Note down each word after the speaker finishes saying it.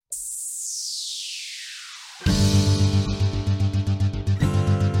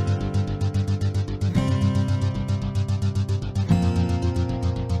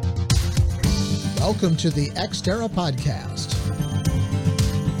Welcome to the Xterra Podcast.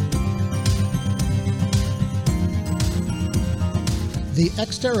 The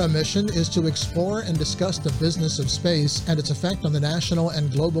Xterra mission is to explore and discuss the business of space and its effect on the national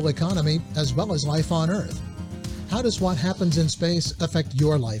and global economy, as well as life on Earth. How does what happens in space affect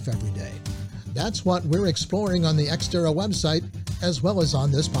your life every day? That's what we're exploring on the Xterra website, as well as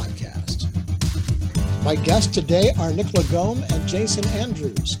on this podcast. My guests today are Nicola Gomes and Jason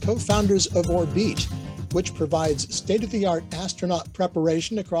Andrews, co-founders of Orbit, which provides state-of-the-art astronaut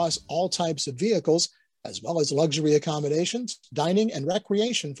preparation across all types of vehicles, as well as luxury accommodations, dining, and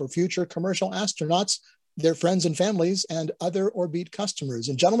recreation for future commercial astronauts, their friends and families, and other Orbit customers.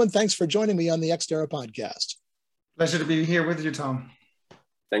 And gentlemen, thanks for joining me on the Xterra Podcast. Pleasure to be here with you, Tom.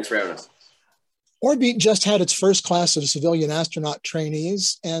 Thanks for having us. Orbit just had its first class of civilian astronaut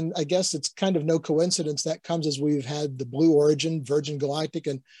trainees, and I guess it's kind of no coincidence that comes as we've had the Blue Origin, Virgin Galactic,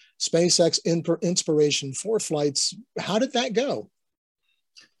 and SpaceX Inspiration 4 flights. How did that go?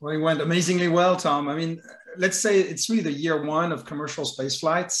 Well, it went amazingly well, Tom. I mean, let's say it's really the year one of commercial space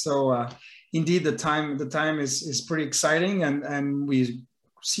flights. So indeed, the time is pretty exciting, and we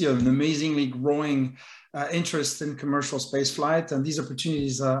see an amazingly growing interest in commercial space flight, and these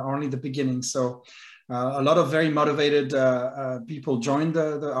opportunities are only the beginning. So a lot of very motivated people joined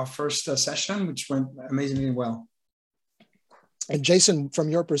our first session, which went amazingly well. And Jason, from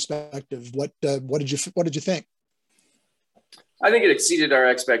your perspective, what did you think? I think it exceeded our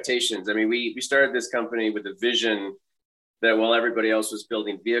expectations. I mean, we started this company with a vision that while everybody else was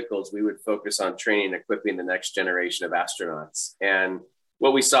building vehicles, we would focus on training and equipping the next generation of astronauts. And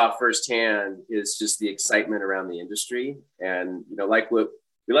what we saw firsthand is just the excitement around the industry. And, like what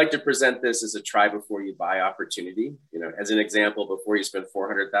we like to present this as a try before you buy opportunity. As an example, before you spend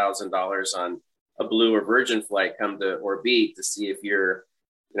 $400,000 on a Blue or Virgin flight, come to Orbit to see if you're,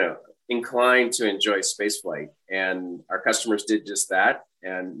 inclined to enjoy spaceflight. And our customers did just that.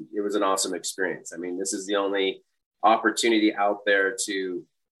 And it was an awesome experience. I mean, this is the only opportunity out there to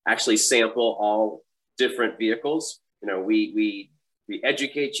actually sample all different vehicles. We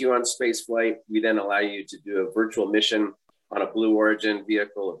educate you on spaceflight. We then allow you to do a virtual mission on a Blue Origin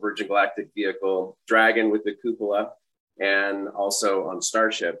vehicle, a Virgin Galactic vehicle, Dragon with the cupola, and also on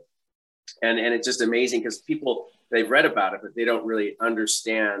Starship. And it's just amazing because they've read about it, but they don't really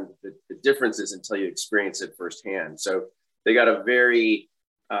understand the differences until you experience it firsthand. So they got a very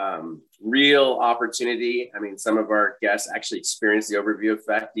real opportunity. I mean, some of our guests actually experienced the overview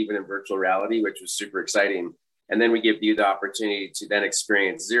effect, even in virtual reality, which was super exciting. And then we give you the opportunity to then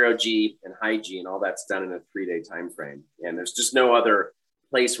experience zero G and high G, and all that's done in a 3-day time frame. And there's just no other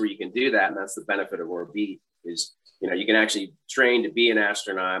place where you can do that. And that's the benefit of Orbit is, you can actually train to be an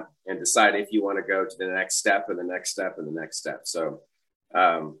astronaut and decide if you want to go to the next step and the next step and the next step. So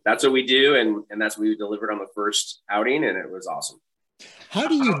that's what we do. And that's what we delivered on the first outing, and it was awesome. How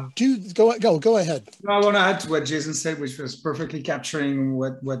do you go ahead. I want to add to what Jason said, which was perfectly capturing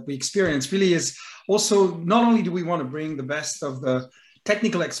what we experienced. Really is also, not only do we want to bring the best of the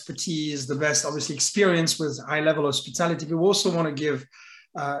technical expertise, the best, obviously, experience with high level hospitality, but we also want to give,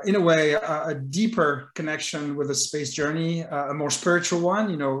 in a way, a deeper connection with the space journey, a more spiritual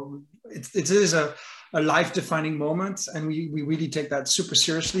one. It is a life-defining moment, and we really take that super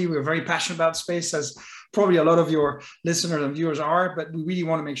seriously. We're very passionate about space, as probably a lot of your listeners and viewers are, but we really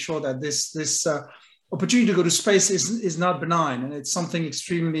want to make sure that this opportunity to go to space is not benign, and it's something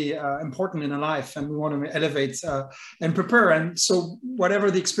extremely important in a life, and we want to elevate and prepare. And so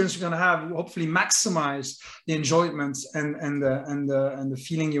whatever the experience you're going to have, hopefully maximize the enjoyment and the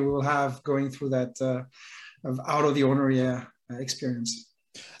feeling you will have going through that out of the ordinary experience.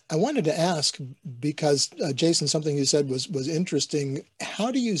 I wanted to ask, because Jason, something you said was interesting. How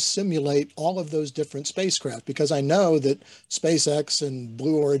do you simulate all of those different spacecraft? Because I know that SpaceX and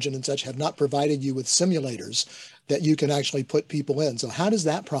Blue Origin and such have not provided you with simulators that you can actually put people in. So how does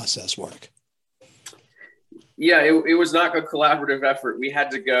that process work? Yeah, it was not a collaborative effort. We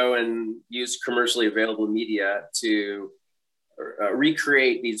had to go and use commercially available media to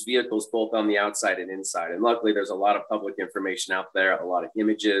recreate these vehicles both on the outside and inside. And luckily, there's a lot of public information out there, a lot of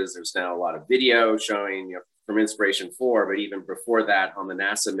images. There's now a lot of video showing from Inspiration 4, but even before that on the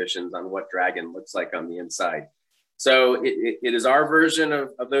NASA missions on what Dragon looks like on the inside. So it is our version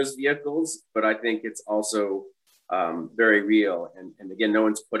of those vehicles, but I think it's also very real. And again, no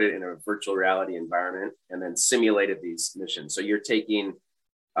one's put it in a virtual reality environment and then simulated these missions. So you're taking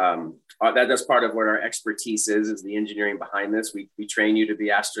that's part of what our expertise is the engineering behind this. We train you to be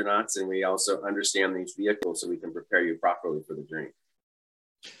astronauts, and we also understand these vehicles so we can prepare you properly for the journey.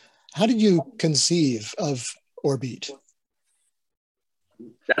 How did you conceive of Orbit?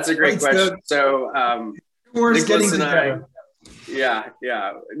 That's a great question. So Nicholas and I,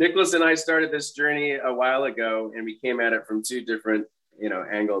 Nicholas and I started this journey a while ago, and we came at it from two different,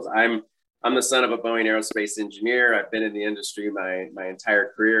 angles. I'm the son of a Boeing aerospace engineer. I've been in the industry my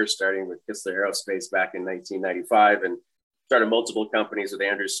entire career, starting with Kistler Aerospace back in 1995, and started multiple companies with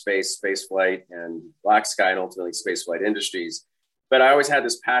Andrews Space, Spaceflight, and Black Sky, and ultimately Spaceflight Industries. But I always had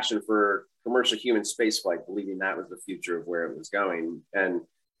this passion for commercial human spaceflight, believing that was the future of where it was going. And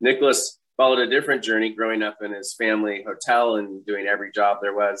Nicholas followed a different journey, growing up in his family hotel and doing every job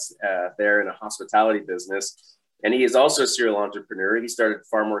there was there in a hospitality business. And he is also a serial entrepreneur. He started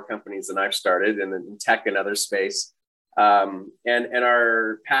far more companies than I've started, and in tech and other space. And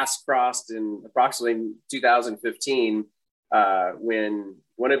our paths crossed in approximately 2015 when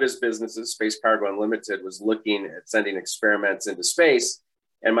one of his businesses, Space Cargo Unlimited, was looking at sending experiments into space.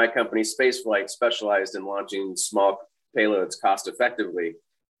 And my company, Spaceflight, specialized in launching small payloads cost effectively.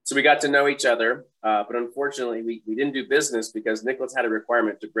 So we got to know each other, but unfortunately we didn't do business because Nicholas had a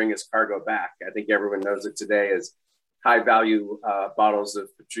requirement to bring his cargo back. I think everyone knows it today as high value bottles of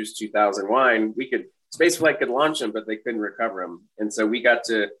Petrus 2000 wine. Spaceflight could launch them, but they couldn't recover them. And so we got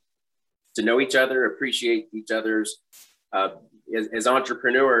to know each other, appreciate each other's as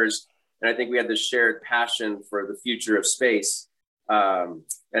entrepreneurs. And I think we had this shared passion for the future of space.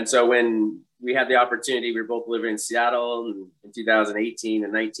 And so when we had the opportunity, we were both living in Seattle in 2018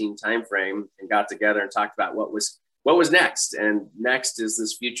 and 19 timeframe, and got together and talked about what was next. And next is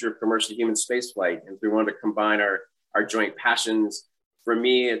this future of commercial human spaceflight. And if we wanted to combine our joint passions, for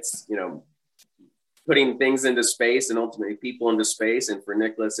me, it's, putting things into space and ultimately people into space. And for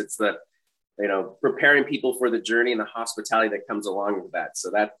Nicholas, it's preparing people for the journey and the hospitality that comes along with that.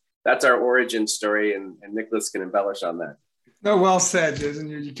 So that's our origin story, and Nicholas can embellish on that. No, well said, Jason.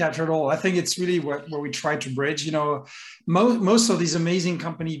 You captured it all. I think it's really where we try to bridge. Most of these amazing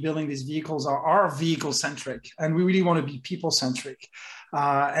companies building these vehicles are vehicle centric, and we really want to be people centric.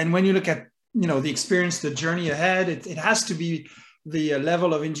 And when you look at the experience, the journey ahead, it has to be the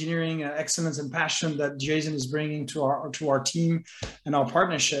level of engineering excellence and passion that Jason is bringing to our team and our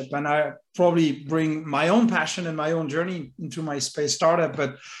partnership. And I probably bring my own passion and my own journey into my space startup,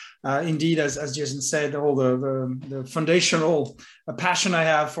 but indeed, as Jason said, all the foundational passion I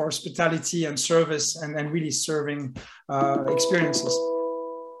have for hospitality and service and really serving experiences.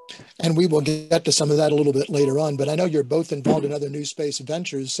 And we will get to some of that a little bit later on, but I know you're both involved in other new space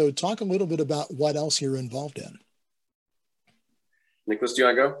ventures. So talk a little bit about what else you're involved in. Nicholas, do you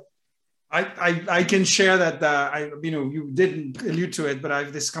want to go? I can share that, you didn't allude to it, but I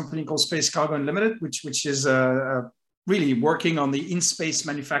have this company called Space Cargo Unlimited, which is really working on the in-space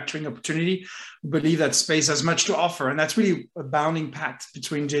manufacturing opportunity. We believe that space has much to offer, and that's really a bounding pact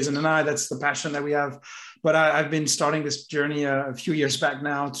between Jason and I. That's the passion that we have. But I've been starting this journey a few years back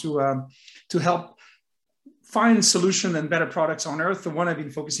now to help find solution and better products on Earth. The one I've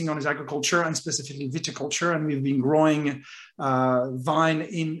been focusing on is agriculture, and specifically viticulture. And we've been growing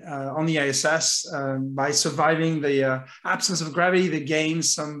vine on the ISS by surviving the absence of gravity. They gain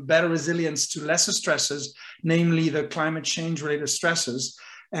some better resilience to lesser stresses, namely the climate change related stresses.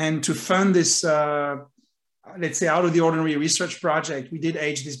 And to fund this, let's say, out of the ordinary research project, we did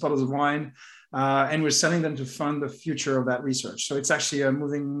age these bottles of wine. And we're selling them to fund the future of that research. So it's actually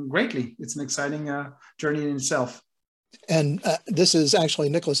moving greatly. It's an exciting journey in itself. And this is actually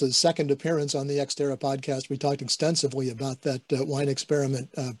Nicholas's second appearance on the Xterra podcast. We talked extensively about that wine experiment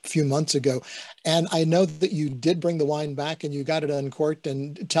a few months ago. And I know that you did bring the wine back and you got it uncorked.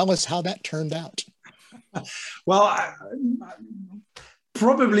 And tell us how that turned out. Well,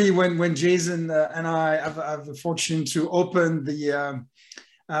 probably when Jason and I have the fortune to open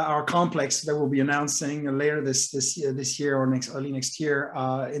our complex that we'll be announcing later this year or early next year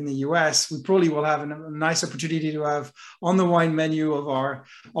in the US, we probably will have a nice opportunity to have on the wine menu of our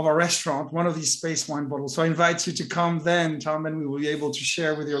restaurant one of these space wine bottles. So I invite you to come then, Tom, and we will be able to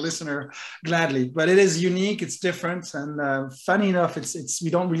share with your listener gladly. But it is unique, it's different, and funny enough, it's we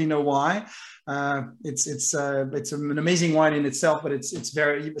don't really know why. It's an amazing wine in itself, but it's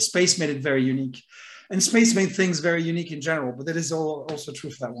very space made it very unique. And space made things very unique in general, but that is also true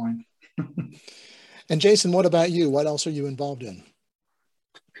for that wine. And Jason, what about you? What else are you involved in?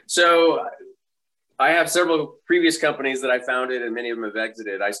 So I have several previous companies that I founded, and many of them have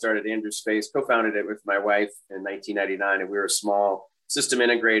exited. I started Andrews Space, co-founded it with my wife in 1999, and we were a small system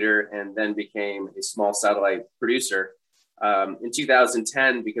integrator and then became a small satellite producer. In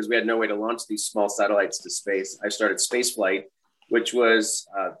 2010, because we had no way to launch these small satellites to space, I started Spaceflight, which was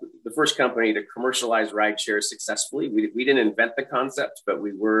the first company to commercialize rideshare successfully. We didn't invent the concept, but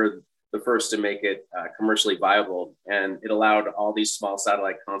we were the first to make it commercially viable. And it allowed all these small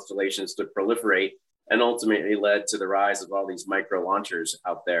satellite constellations to proliferate and ultimately led to the rise of all these micro launchers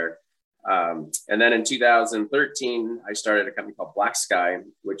out there. And then in 2013, I started a company called BlackSky,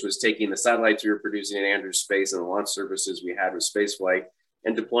 which was taking the satellites we were producing in Andrews Space and the launch services we had with spaceflight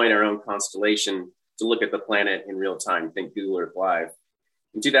and deploying our own constellation to look at the planet in real time, think Google Earth Live.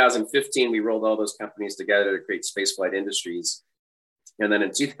 In 2015, we rolled all those companies together to create Spaceflight Industries. And then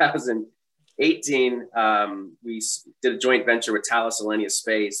in 2018, we did a joint venture with Thales Alenia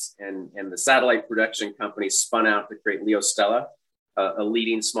Space, and the satellite production company spun out to create LeoStella, a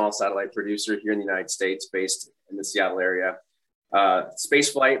leading small satellite producer here in the United States based in the Seattle area.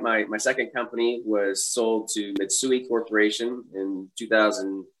 Spaceflight, my second company, was sold to Mitsui Corporation in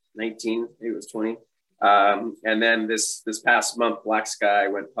 2019, maybe it was 20. And then this past month,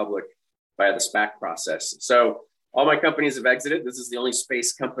 BlackSky went public via the SPAC process. So all my companies have exited. This is the only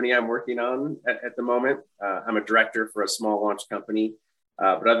space company I'm working on at the moment. I'm a director for a small launch company.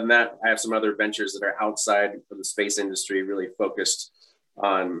 But other than that, I have some other ventures that are outside of the space industry, really focused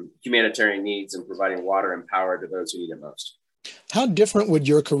on humanitarian needs and providing water and power to those who need it most. How different would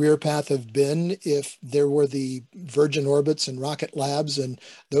your career path have been if there were the Virgin Orbits and Rocket Labs and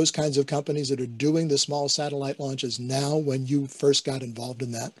those kinds of companies that are doing the small satellite launches now when you first got involved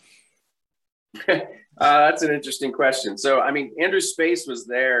in that? That's an interesting question. So, I mean, Andrews Space was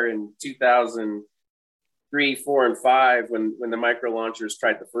there in 2003, 4, and 5 when the micro launchers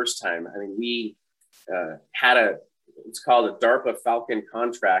tried the first time. I mean, we had it's called a DARPA Falcon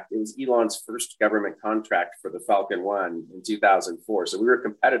contract. It was Elon's first government contract for the Falcon 1 in 2004. So we were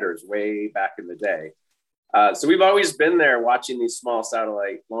competitors way back in the day. So we've always been there watching these small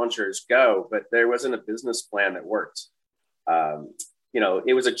satellite launchers go, but there wasn't a business plan that worked.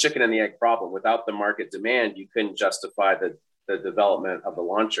 It was a chicken and the egg problem. Without the market demand, you couldn't justify the development of the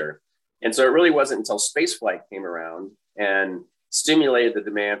launcher. And so it really wasn't until spaceflight came around and stimulated the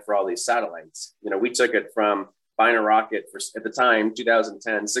demand for all these satellites. We took it from buying a rocket for, at the time,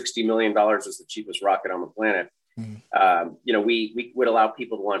 2010, $60 million was the cheapest rocket on the planet. We would allow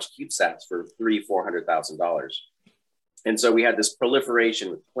people to launch CubeSats for $300,000-$400,000. And so we had this proliferation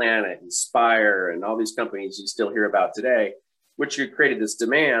with Planet, Inspire, and all these companies you still hear about today, which created this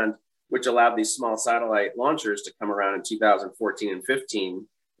demand, which allowed these small satellite launchers to come around in 2014 and 15.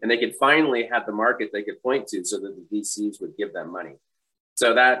 And they could finally have the market they could point to so that the VCs would give them money.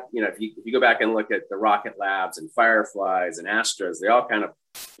 So that, if you go back and look at the Rocket Labs and Fireflies and Astras, they all kind of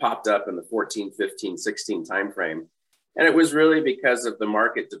popped up in the 14, 15, 16 timeframe. And it was really because of the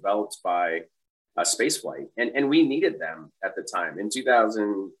market developed by spaceflight. And we needed them at the time. In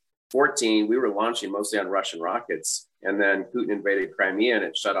 2014, we were launching mostly on Russian rockets. And then Putin invaded Crimea and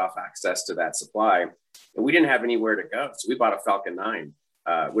it shut off access to that supply. And we didn't have anywhere to go. So we bought a Falcon 9,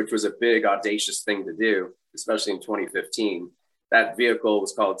 which was a big, audacious thing to do, especially in 2015. That vehicle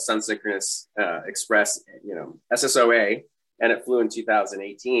was called Sun Synchronous Express, SSOA, and it flew in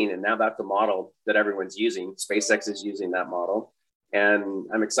 2018. And now that's the model that everyone's using. SpaceX is using that model. And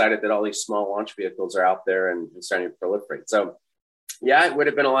I'm excited that all these small launch vehicles are out there and starting to proliferate. So yeah, it would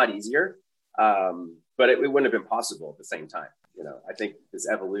have been a lot easier, but it wouldn't have been possible at the same time. I think this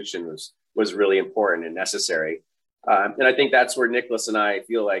evolution was really important and necessary. And I think that's where Nicholas and I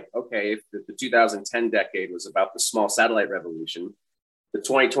feel like, okay, if the 2010 decade was about the small satellite revolution, the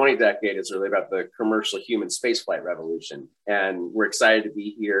 2020 decade is really about the commercial human spaceflight revolution. And we're excited to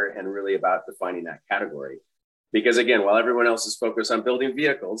be here and really about defining that category. Because again, while everyone else is focused on building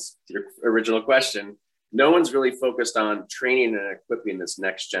vehicles, to your original question, no one's really focused on training and equipping this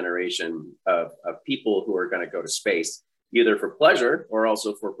next generation of people who are going to go to space, either for pleasure or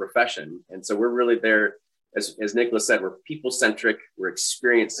also for profession. And so we're really there. As Nicholas said, we're people-centric, we're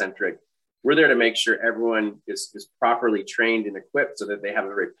experience-centric. We're there to make sure everyone is properly trained and equipped so that they have a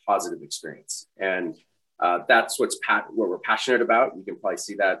very positive experience. And that's what we're passionate about. You can probably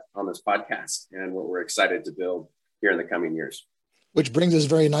see that on this podcast and what we're excited to build here in the coming years. Which brings us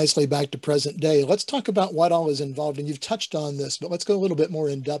very nicely back to present day. Let's talk about what all is involved. And you've touched on this, but let's go a little bit more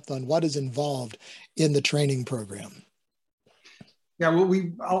in depth on what is involved in the training program. Yeah, well,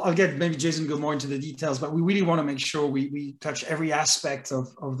 I'll get maybe Jason go more into the details, but we really want to make sure we touch every aspect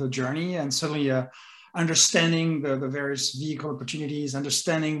of the journey, and certainly understanding the various vehicle opportunities,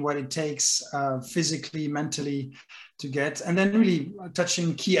 understanding what it takes physically, mentally to get, and then really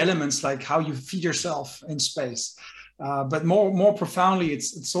touching key elements like how you feed yourself in space. But more profoundly,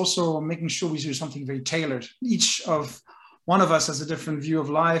 it's also making sure we do something very tailored. Each of one of us has a different view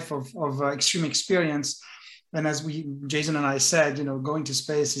of life, of extreme experience. And as Jason and I said, going to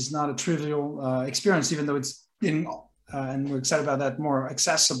space is not a trivial experience, even though it's in and we're excited about that, more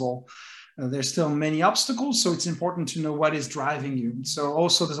accessible. There's still many obstacles, so it's important to know what is driving you. So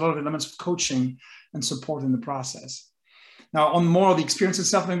also there's a lot of elements of coaching and support in the process. Now, on more of the experience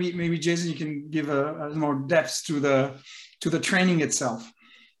itself, maybe Jason, you can give a more depth to the training itself.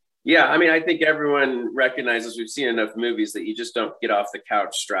 Yeah, I mean, I think everyone recognizes, we've seen enough movies, that you just don't get off the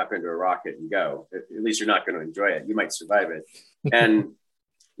couch, strap into a rocket and go. At least you're not going to enjoy it. You might survive it. And,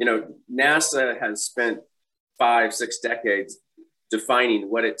 you know, NASA has spent 5-6 decades defining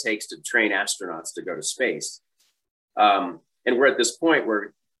what it takes to train astronauts to go to space. And we're at this point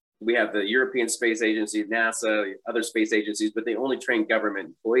where we have the European Space Agency, NASA, other space agencies, but they only train government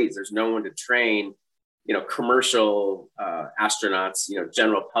employees. There's no one to train, you know, commercial astronauts, you know,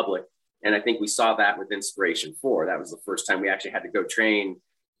 general public. And I think we saw that with Inspiration4. That was the first time we actually had to go train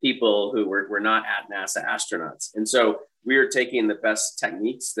people who were not at NASA astronauts. And so we are taking the best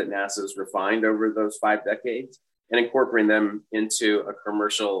techniques that NASA's refined over those 5 decades and incorporating them into a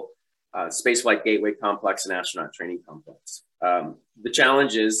commercial spaceflight gateway complex and astronaut training complex. The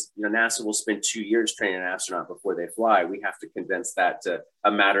challenge is, you know, NASA will spend 2 years training an astronaut before they fly. We have to condense that to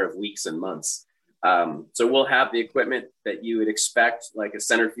a matter of weeks and months. So we'll have the equipment that you would expect, like a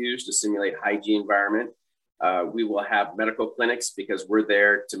centrifuge to simulate high G environment. We will have medical clinics because we're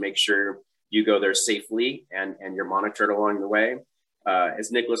there to make sure you go there safely and you're monitored along the way.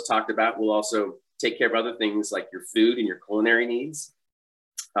 As Nicholas talked about, we'll also take care of other things like your food and your culinary needs.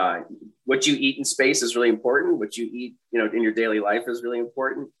 What you eat in space is really important. What you eat, you know, in your daily life is really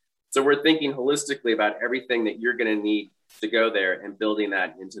important. So we're thinking holistically about everything that you're going to need to go there and building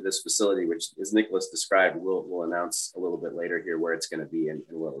that into this facility, which, as Nicholas described, we'll announce a little bit later here where it's going to be and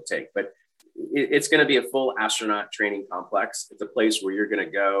what it'll take. But it's going to be a full astronaut training complex. It's a place where you're going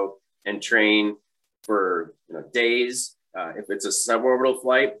to go and train for, you know, days. If it's a suborbital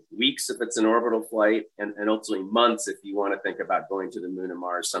flight, weeks if it's an orbital flight, and ultimately months if you want to think about going to the moon and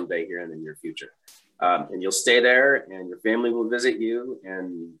Mars someday here in the near future. And you'll stay there and your family will visit you,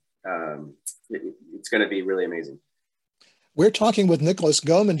 and it's going to be really amazing. We're talking with Nicholas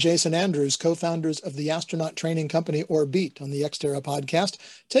Gomm and Jason Andrews, co-founders of the astronaut training company Orbit, on the Xterra podcast.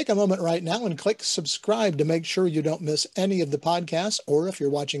 Take a moment right now and click subscribe to make sure you don't miss any of the podcasts, or if you're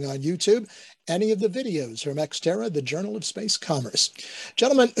watching on YouTube, any of the videos from Xterra, the Journal of Space Commerce.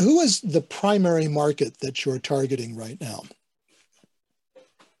 Gentlemen, who is the primary market that you're targeting right now?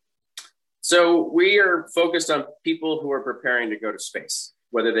 So we are focused on people who are preparing to go to space,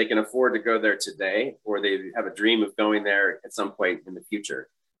 whether they can afford to go there today or they have a dream of going there at some point in the future.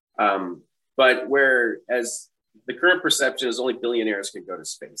 But whereas the current perception is only billionaires can go to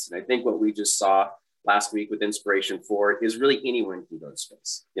space. And I think what we just saw last week with Inspiration4 is really anyone can go to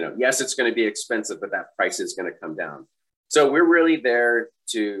space. You know, yes, it's going to be expensive, but that price is going to come down. So we're really there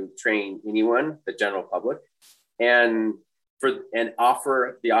to train anyone, the general public, and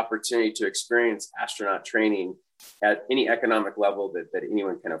offer the opportunity to experience astronaut training at any economic level that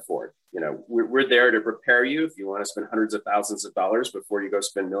anyone can afford. You know, we're there to prepare you if you want to spend hundreds of thousands of dollars before you go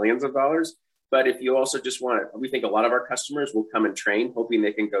spend millions of dollars. But if you also just want to, we think a lot of our customers will come and train, hoping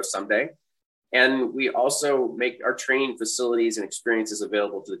they can go someday. And we also make our training facilities and experiences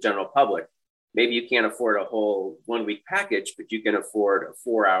available to the general public. Maybe you can't afford a whole 1-week package, but you can afford a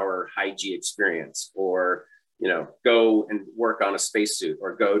 4-hour high G experience, or, you know, go and work on a spacesuit,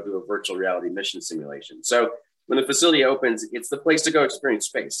 or go do a virtual reality mission simulation. So when the facility opens, it's the place to go experience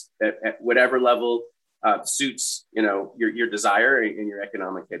space at whatever level suits, you know, your desire and your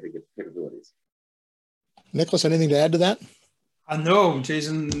economic capabilities. Nicholas, anything to add to that? No,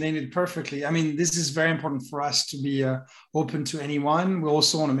 Jason named it perfectly. I mean, this is very important for us to be open to anyone. We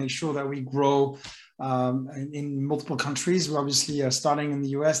also want to make sure that we grow in multiple countries. We're obviously starting in the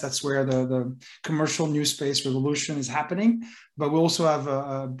US. That's where the commercial new space revolution is happening. But we also have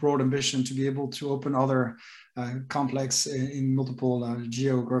a broad ambition to be able to open other complex in multiple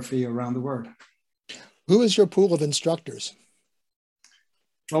geography around the world. Who is your pool of instructors?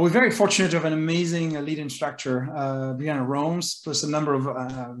 Well, we're very fortunate to have an amazing lead instructor, Brianna Romes, plus a number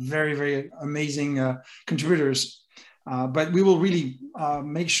of very, very amazing contributors. But we will really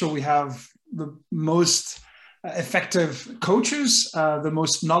make sure we have the most effective coaches, the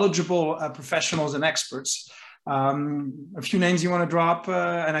most knowledgeable professionals and experts. A few names you want to drop,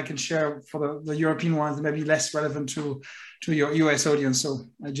 and I can share for the European ones, maybe less relevant to your US audience. So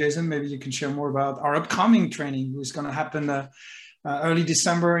Jason, maybe you can share more about our upcoming training, which is going to happen early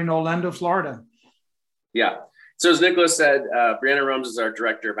December in Orlando, Florida. Yeah. So as Nicholas said, Brianna Romes is our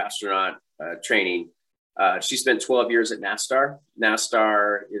director of astronaut training. She spent 12 years at NASTAR.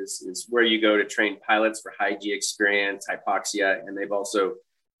 NASTAR is where you go to train pilots for high G experience, hypoxia, and they've also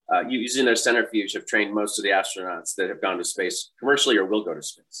using their centrifuge, have trained most of the astronauts that have gone to space commercially or will go to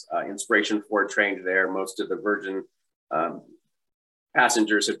space. Inspiration 4 trained there. Most of the Virgin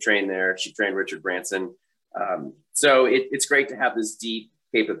passengers have trained there. She trained Richard Branson. So it's great to have this deep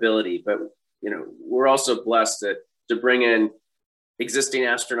capability, but we're also blessed to bring in existing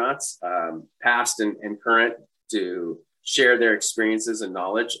astronauts, past and current, to share their experiences and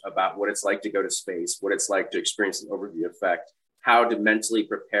knowledge about what it's like to go to space, what it's like to experience an overview effect, how to mentally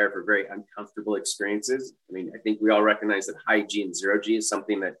prepare for very uncomfortable experiences. I mean, I think we all recognize that high G and zero G is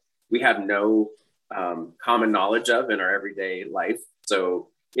something that we have no common knowledge of in our everyday life. So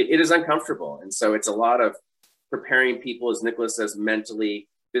it is uncomfortable. And so it's a lot of preparing people, as Nicholas says, mentally,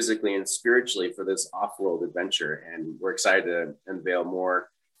 physically, and spiritually for this off-world adventure. And we're excited to unveil more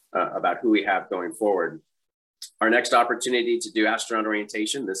about who we have going forward. Our next opportunity to do astronaut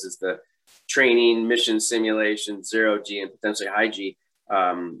orientation, this is the training, mission simulation, zero G, and potentially high G.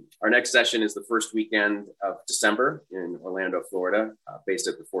 Our next session is the first weekend of December in Orlando, Florida, based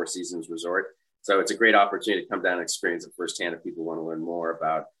at the Four Seasons Resort. So it's a great opportunity to come down and experience it firsthand if people want to learn more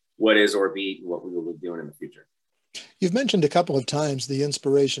about what is Orbit and what we will be doing in the future. You've mentioned a couple of times the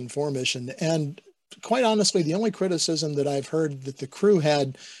Inspiration 4 mission, and quite honestly, the only criticism that I've heard that the crew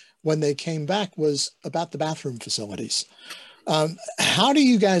had when they came back was about the bathroom facilities. How do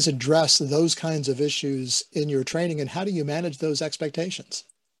you guys address those kinds of issues in your training, and how do you manage those expectations?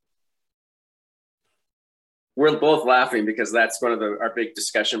 We're both laughing because that's one of our big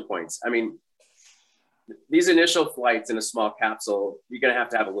discussion points. I mean, these initial flights in a small capsule, you're going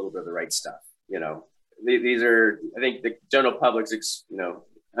to have a little bit of the right stuff. These are, I think the general public's,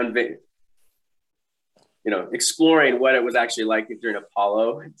 exploring what it was actually like during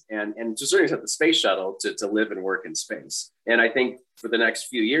Apollo and to a certain extent the space shuttle to live and work in space. And I think for the next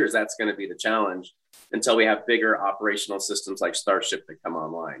few years, that's going to be the challenge until we have bigger operational systems like Starship that come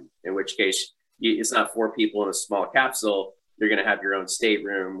online, in which case it's not 4 people in a small capsule. You're going to have your own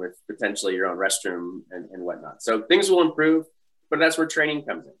stateroom with potentially your own restroom and whatnot. So things will improve, but that's where training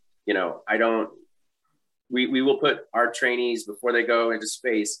comes in. We will put our trainees before they go into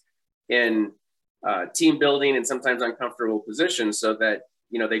space in team building and sometimes uncomfortable positions so that,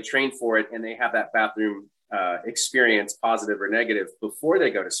 they train for it and they have that bathroom experience, positive or negative, before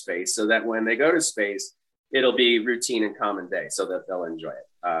they go to space, so that when they go to space, it'll be routine and common day so that they'll enjoy it.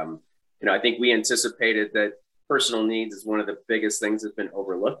 I think we anticipated that personal needs is one of the biggest things that's been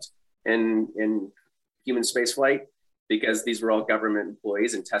overlooked in human spaceflight, because these were all government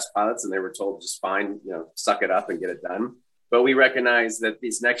employees and test pilots, and they were told just fine, suck it up and get it done. But we recognize that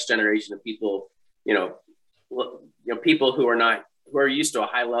these next generation of people, people who are used to a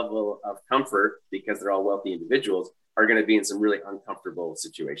high level of comfort because they're all wealthy individuals, are going to be in some really uncomfortable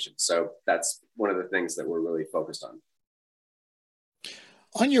situations. So that's one of the things that we're really focused on.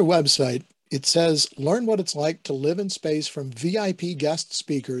 On your website, it says, learn what it's like to live in space from VIP guest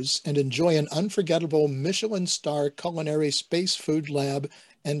speakers and enjoy an unforgettable Michelin star culinary space food lab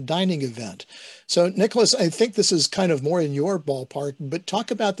and dining event. So Nicholas, I think this is kind of more in your ballpark, but talk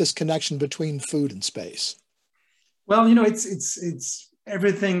about this connection between food and space. Well, it's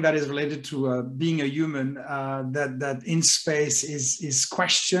everything that is related to being a human that in space is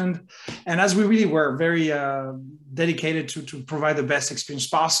questioned. And as we really were very dedicated to provide the best experience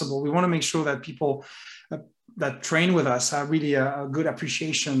possible, we want to make sure that people that train with us have really a good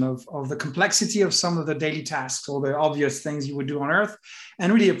appreciation of the complexity of some of the daily tasks or the obvious things you would do on Earth,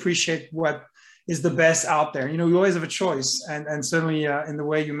 and really appreciate what is the best out there. You always have a choice, and certainly in the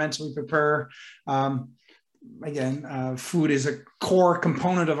way you mentally prepare. Again, food is a core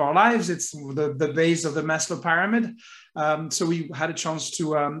component of our lives. It's the base of the Maslow pyramid. So we had a chance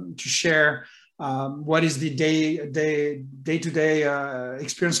to share what is the day-to-day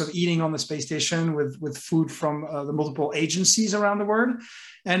experience of eating on the space station with food from the multiple agencies around the world.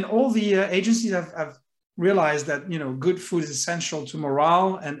 And all the agencies have realized that, good food is essential to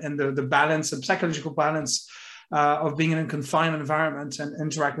morale and the balance, the psychological balance of being in a confined environment and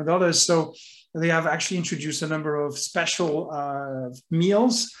interacting with others. So they have actually introduced a number of special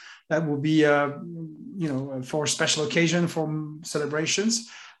meals that will be, for special occasion, for celebrations.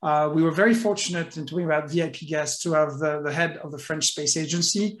 We were very fortunate in talking about VIP guests to have the head of the French Space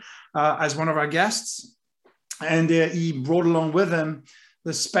Agency as one of our guests. And he brought along with him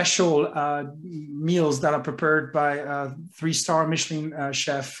the special meals that are prepared by 3-star Michelin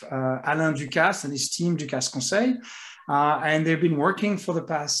chef Alain Ducasse and his team, Ducasse Conseil. And they've been working for the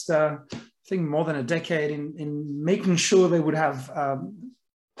past, I think, more than a decade in making sure they would have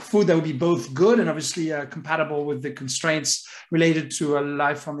food that would be both good and obviously compatible with the constraints related to a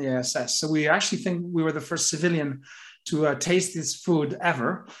life on the ISS. So we actually think we were the first civilian to taste this food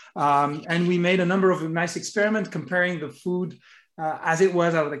ever. And we made a number of nice experiments comparing the food as it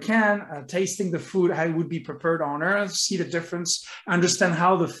was out of the can, tasting the food, how it would be prepared on Earth, see the difference, understand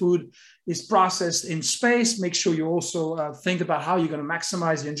how the food is processed in space, make sure you also think about how you're going to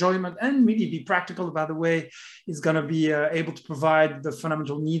maximize the enjoyment and really be practical about the way it's going to be able to provide the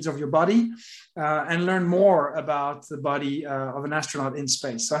fundamental needs of your body and learn more about the body of an astronaut in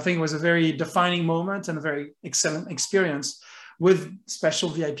space. So I think it was a very defining moment and a very excellent experience with special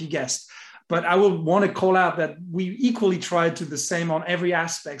VIP guests. But I will want to call out that we equally tried to do the same on every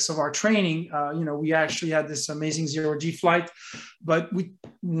aspects of our training. We actually had this amazing zero-G flight, but we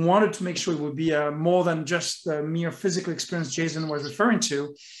wanted to make sure it would be more than just the mere physical experience Jason was referring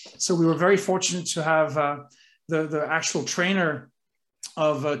to. So we were very fortunate to have the actual trainer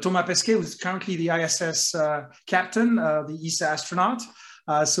of Thomas Pesquet, who's currently the ISS captain, the ESA astronaut.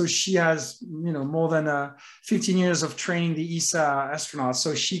 So she has, more than 15 years of training the ESA astronauts.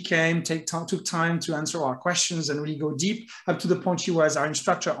 So she came, took time to answer our questions and really go deep, up to the point she was our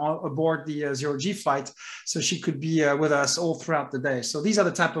instructor aboard the zero-G flight. So she could be with us all throughout the day. So these are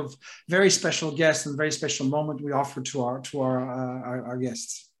the type of very special guests and very special moment we offer to our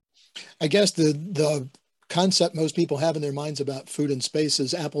guests. I guess the concept most people have in their minds about food in space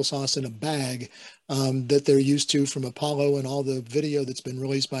is applesauce in a bag that they're used to from Apollo and all the video that's been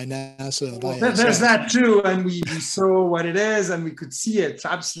released by NASA. Well, there's that too, and we saw what it is and we could see it,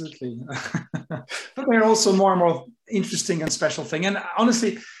 absolutely. But they're also more and more interesting and special thing. And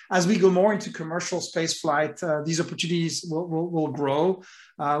honestly, as we go more into commercial space flight, these opportunities will grow.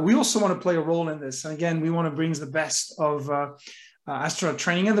 We also want to play a role in this. And again, we want to bring the best of astronaut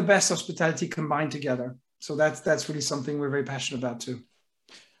training and the best hospitality combined together. So that's really something we're very passionate about too.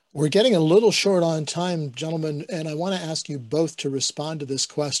 We're getting a little short on time, gentlemen, and I want to ask you both to respond to this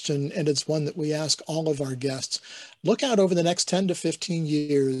question, and it's one that we ask all of our guests. Look out over the next 10 to 15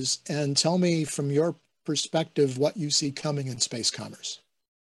 years and tell me from your perspective what you see coming in space commerce.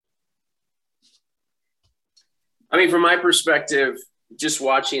 I mean, from my perspective, just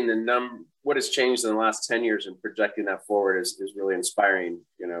watching what has changed in the last 10 years and projecting that forward is really inspiring.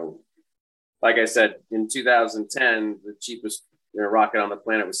 Like I said, in 2010, the cheapest rocket on the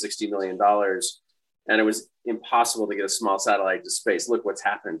planet was $60 million. And it was impossible to get a small satellite to space. Look what's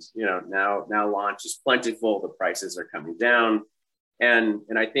happened. Now launch is plentiful. The prices are coming down. And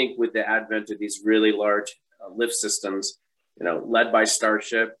I think with the advent of these really large lift systems, led by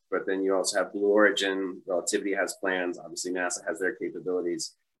Starship, but then you also have Blue Origin, Relativity has plans. Obviously, NASA has their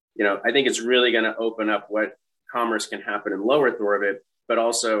capabilities. I think it's really going to open up what commerce can happen in low Earth orbit, but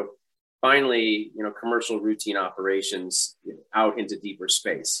also finally, commercial routine operations out into deeper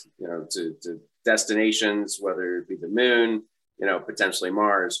space, to destinations, whether it be the moon, potentially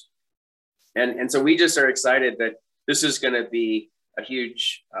Mars. And so we just are excited that this is going to be a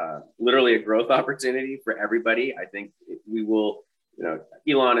huge, literally a growth opportunity for everybody. I think we will,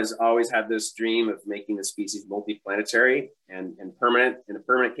 Elon has always had this dream of making the species multiplanetary and permanent in a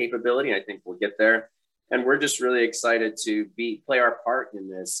permanent capability. I think we'll get there. And we're just really excited to play our part in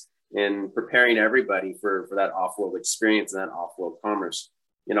this, in preparing everybody for that off-world experience and that off-world commerce.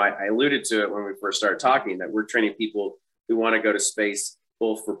 I alluded to it when we first started talking that we're training people who want to go to space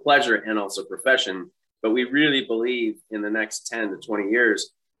both for pleasure and also profession. But we really believe in the next 10 to 20 years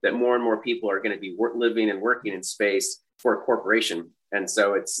that more and more people are going to be living and working in space for a corporation. And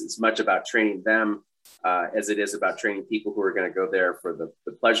so it's much about training them as it is about training people who are going to go there for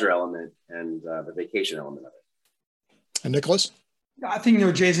the pleasure element and the vacation element of it. And Nicholas? I think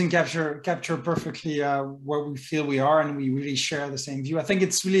Jason captured perfectly where we feel we are, and we really share the same view. I think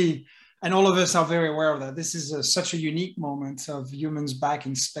it's really, and all of us are very aware of that. This is such a unique moment of humans back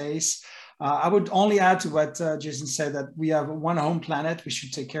in space. I would only add to what Jason said, that we have one home planet. We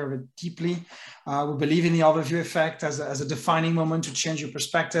should take care of it deeply. We believe in the overview effect as a defining moment to change your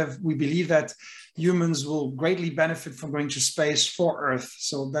perspective. We believe that humans will greatly benefit from going to space for Earth.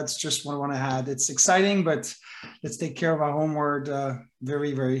 So that's just what I want to add. It's exciting, but let's take care of our homeworld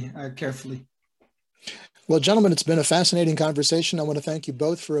very, very carefully. Well, gentlemen, it's been a fascinating conversation. I want to thank you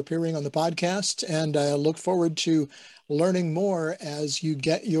both for appearing on the podcast, and I look forward to learning more as you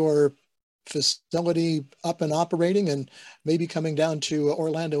get your facility up and operating, and maybe coming down to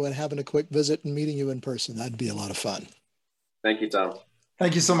Orlando and having a quick visit and meeting you in person. That'd be a lot of fun. Thank you, Tom.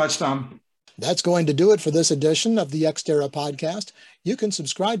 Thank you so much, Tom. That's going to do it for this edition of the Xterra podcast. You can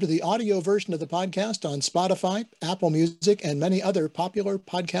subscribe to the audio version of the podcast on Spotify, Apple Music, and many other popular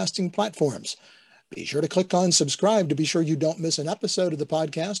podcasting platforms. Be sure to click on subscribe to be sure you don't miss an episode of the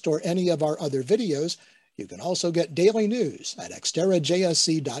podcast or any of our other videos. You can also get daily news at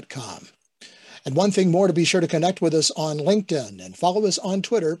xterrajsc.com. And one thing more, to be sure to connect with us on LinkedIn and follow us on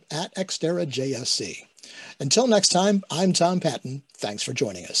Twitter at XterraJSC. Until next time, I'm Tom Patton. Thanks for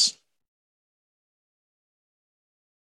joining us.